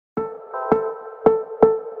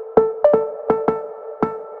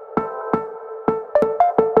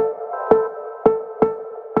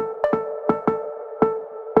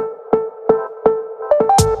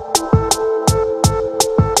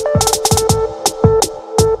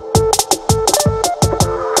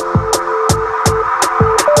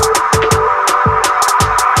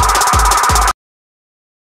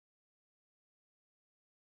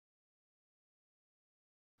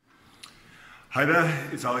Hi there,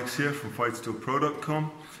 it's Alex here from FightstorePro.com,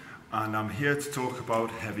 and I'm here to talk about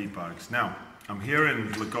heavy bags. Now, I'm here in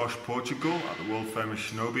Lagos, Portugal at the world famous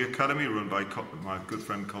Shinobi Academy run by my good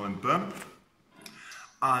friend Colin Byrne.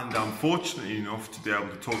 And I'm fortunate enough to be able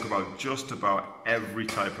to talk about just about every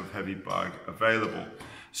type of heavy bag available.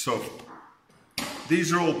 So,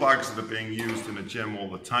 these are all bags that are being used in a gym all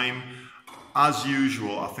the time. As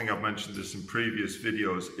usual, I think I've mentioned this in previous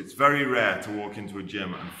videos, it's very rare to walk into a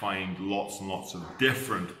gym and find lots and lots of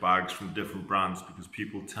different bags from different brands because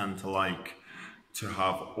people tend to like to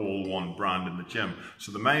have all one brand in the gym.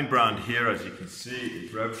 So the main brand here, as you can see,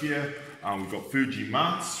 is Revgear, and we've got Fuji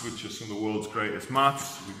mats, which are some of the world's greatest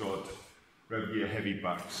mats. We've got Revgear heavy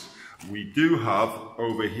bags. We do have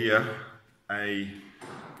over here a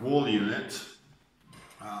wall unit.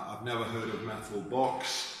 I've never heard of metal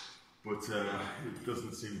box, but it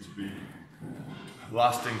doesn't seem to be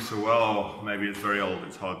lasting so well, or maybe it's very old,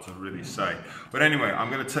 it's hard to really say. But anyway, I'm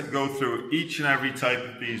going to go through each and every type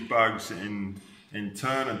of these bags in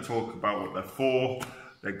turn and talk about what they're for,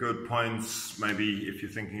 their good points. Maybe if you're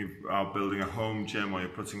thinking of building a home gym or you're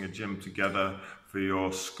putting a gym together for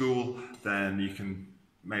your school, then you can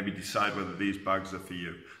maybe decide whether these bags are for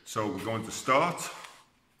you. So we're going to start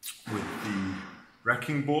with the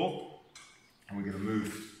wrecking ball, and we're going to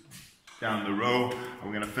move down the row, and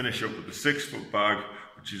we're going to finish up with the 6-foot bag,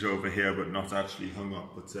 which is over here but not actually hung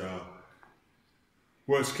up. But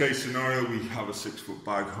worst case scenario, we have a 6-foot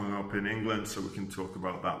bag hung up in England, so we can talk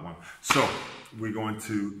about that one. So we're going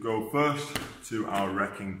to go first to our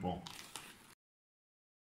wrecking ball.